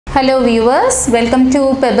Hello viewers, welcome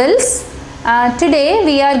to Pebbles. Today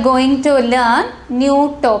we are going to learn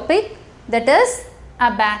new topic, that is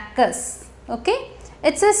abacus. Okay,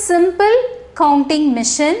 it's a simple counting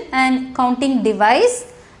machine and counting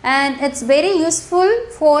device, and it's very useful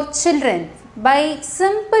for children by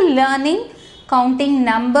simple learning counting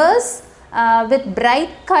numbers with bright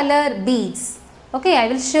color beads. Okay, I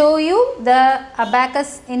will show you the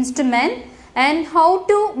abacus instrument and how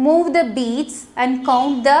to move the beads and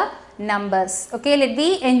count the numbers. Okay, let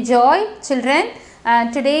me enjoy, children.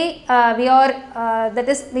 Today we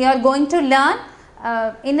are going to learn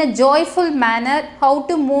in a joyful manner how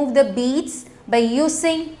to move the beads by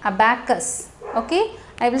using abacus. Okay,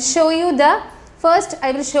 I will show you first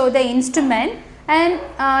I will show the instrument.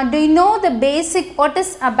 And do you know the basic what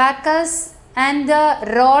is abacus and the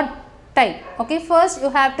rod type? Okay, first you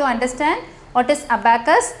have to understand what is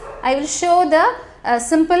abacus. I will show the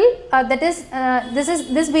simple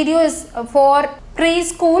this video is for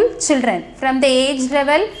preschool children from the age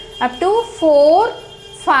level up to 4,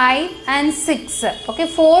 5 and 6. Okay,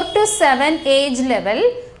 4 to 7 age level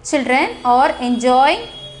children are enjoying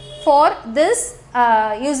for this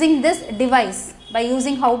using this device. By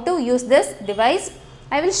using how to use this device,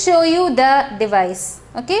 I will show you the device.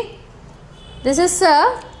 Okay, this is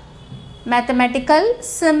a mathematical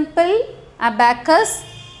simple abacus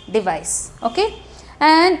device. Okay,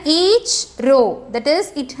 and each row, that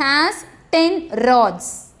is, it has 10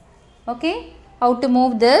 rods. Okay, how to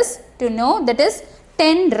move this to know, that is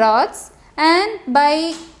 10 rods, and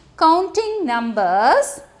by counting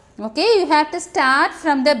numbers, okay, you have to start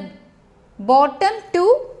from the bottom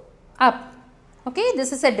to up. Okay,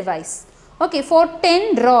 this is a device. Okay, for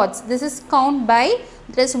 10 rods, this is count by,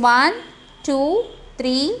 there is 1, 2,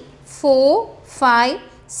 3, 4, 5,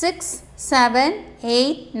 6, 7,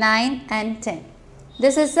 8, 9 and 10.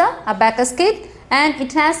 This is a abacus kit and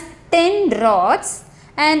it has 10 rods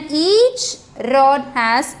and each rod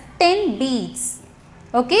has 10 beads.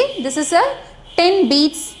 Okay, this is a 10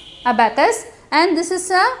 beads abacus and this is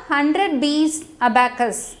a 100 beads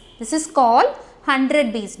abacus. This is called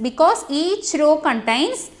 100 beads because each row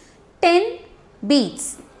contains 10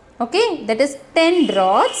 beads. Okay, that is 10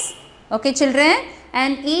 rods. Okay, children,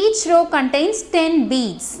 and each row contains 10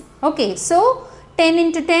 beads. Okay, so 10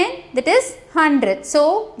 into 10, that is 100.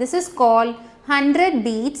 So this is called 100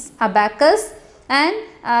 beads abacus and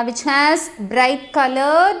which has bright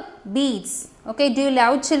colored beads. Okay, do you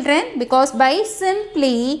love, children? Because by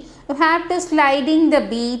simply you have to sliding the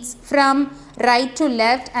beads from right to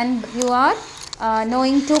left and you are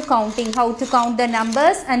knowing to counting, how to count the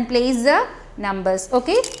numbers and place the numbers.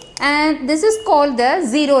 Okay, and this is called the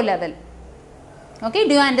 0 level. Okay,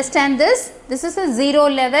 do you understand this? This is a 0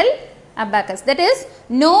 level abacus, that is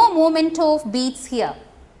no movement of beads here.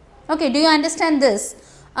 Okay, do you understand this?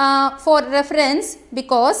 For reference,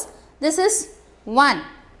 because this is 1.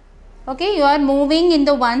 Okay, you are moving in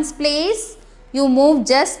the ones place, you move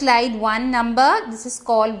just slide one number, this is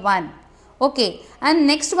called 1. Okay, and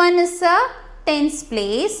next one is a tens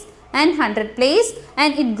place and 100 place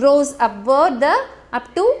and it grows upward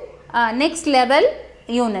up to next level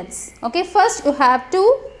units. Okay, first you have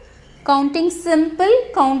to counting simple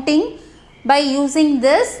counting by using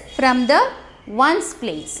this from the ones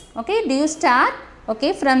place. Okay, do you start?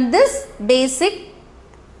 Okay, from this basic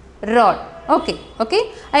rod.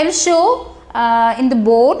 Okay, I will show in the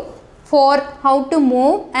board for how to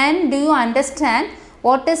move, and do you understand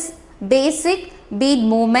what is basic bead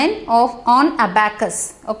movement of on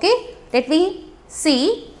abacus? Okay, let me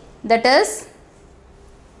see, that is,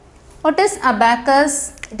 what is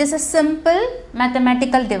abacus? It is a simple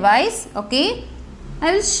mathematical device. Okay,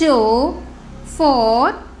 I will show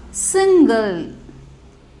for single,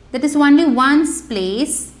 that is only ones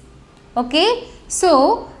place. Okay,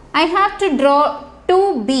 so I have to draw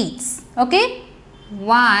 2 beads. Okay,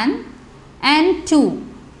 1 and 2.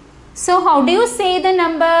 So how do you say the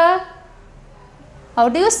number? How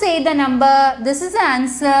do you say the number? This is the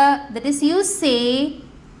answer, that is you say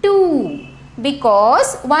 2.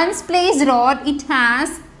 Because ones place rod, it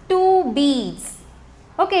has 2 beads.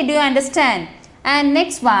 Okay, do you understand? And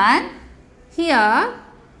next one, here,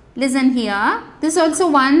 listen here, this is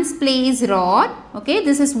also ones place rod. Okay,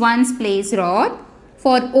 this is ones place rod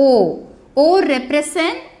for O. O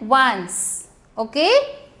represent ones. Okay,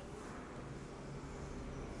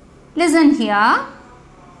 listen here,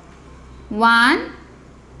 1,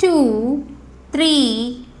 2,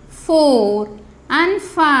 3, 4 and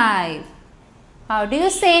 5. How do you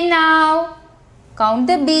say now? Count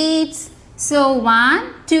the beads. So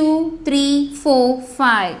 1, 2, 3, 4,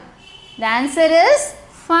 5. The answer is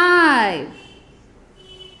 5.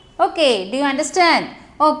 Okay, do you understand?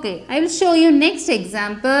 Okay, I will show you next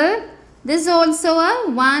example. This is also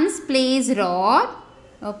a ones place rod.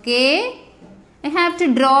 Okay, I have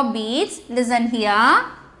to draw beads. Listen here.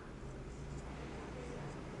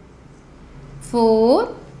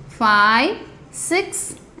 4, 5,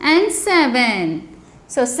 6 and 7.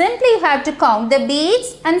 So simply you have to count the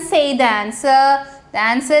beads and say the answer. The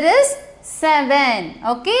answer is 7.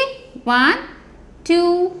 Okay, 1,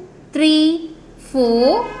 2, 3,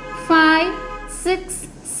 4, 5, 6,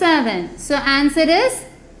 7. So answer is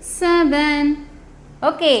 7.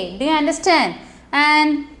 Okay, do you understand?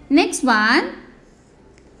 And next one,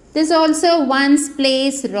 this is also ones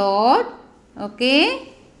place rod.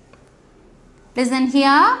 Okay, listen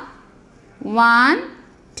here. 1,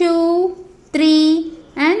 2, 3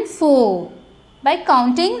 and 4. By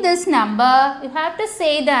counting this number, you have to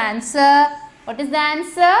say the answer. What is the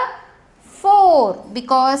answer? 4.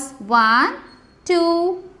 Because 1,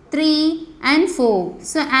 2, 3 and 4.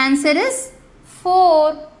 So answer is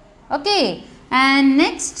 4. Okay. And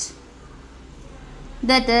next,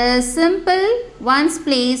 that is simple ones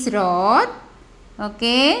place rod.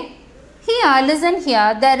 Okay. Here, listen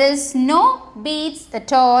here. There is no beads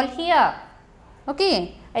at all here.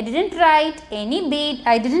 Okay. I didn't write any bead.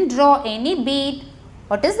 I didn't draw any bead.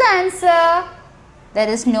 What is the answer? There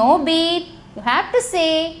is no bead. You have to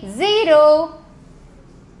say 0.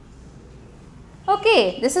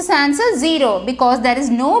 Okay, this is answer 0 because there is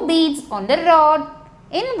no beads on the rod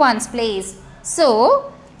in ones place.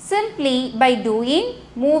 So, simply by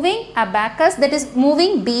moving abacus, that is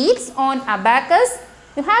moving beads on abacus,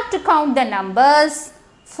 you have to count the numbers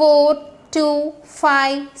 4, 2,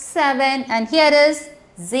 5, 7 and here is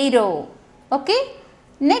 0. Okay.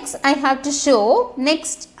 Next I have to show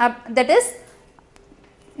next that is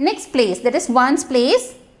next place, that is ones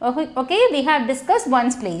place. Okay, we have discussed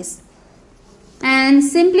ones place. And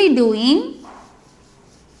simply doing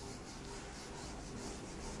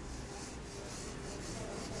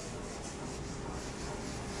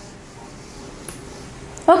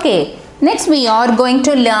okay, next we are going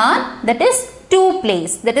to learn that is two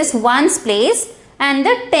place, that is ones place and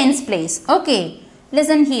the tens place. Okay,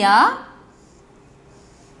 listen here.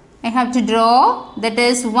 I have to draw that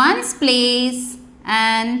is ones place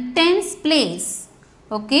and tens place.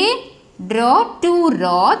 Okay, draw two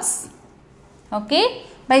rods. Okay,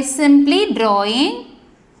 by simply drawing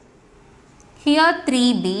here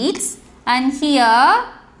 3 beads and here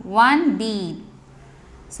 1 bead.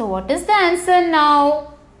 So what is the answer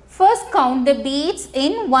now? First count the beads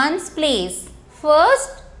in ones place.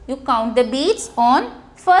 First you count the beads on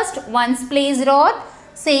first ones place rod.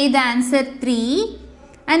 Say the answer 3.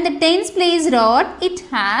 And the tens place rod, it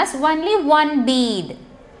has only 1 bead.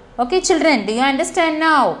 Okay children, do you understand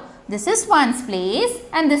now? This is ones place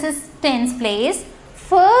and this is tens place.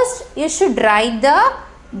 First you should write the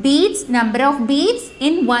beads, number of beads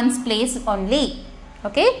in ones place only.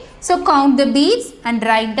 Okay. So count the beads and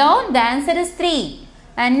write down. The answer is 3.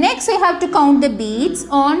 And next you have to count the beads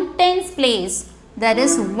on tens place. That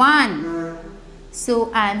is 1.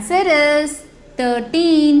 So answer is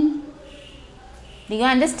 13. Do you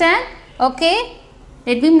understand? Okay.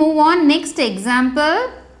 Let me move on. Next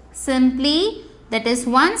example. Simply that is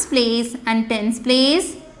ones place and tens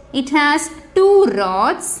place. It has 2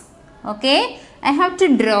 rods. Okay. I have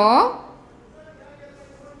to draw.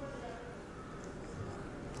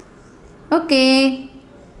 Okay.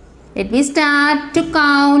 Let me start to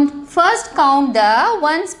count. First count the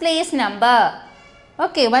ones place number.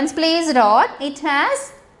 Okay. Ones place rod. It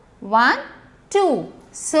has 1, 2.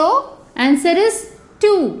 So answer is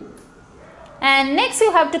 2. And next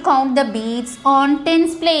you have to count the beads on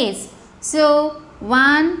tens place. So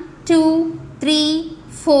 1, 2, 3,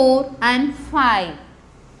 4 and 5.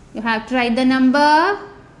 You have to write the number.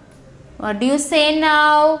 What do you say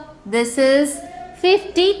now? This is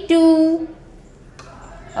 52.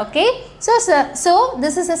 Okay. So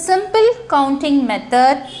this is a simple counting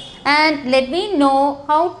method, and let me know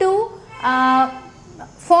how to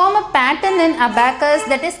form a pattern in abacus,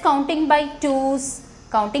 that is counting by 2s,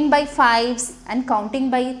 counting by 5s and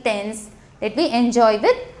counting by 10s. Let me enjoy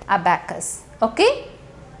with abacus. Okay.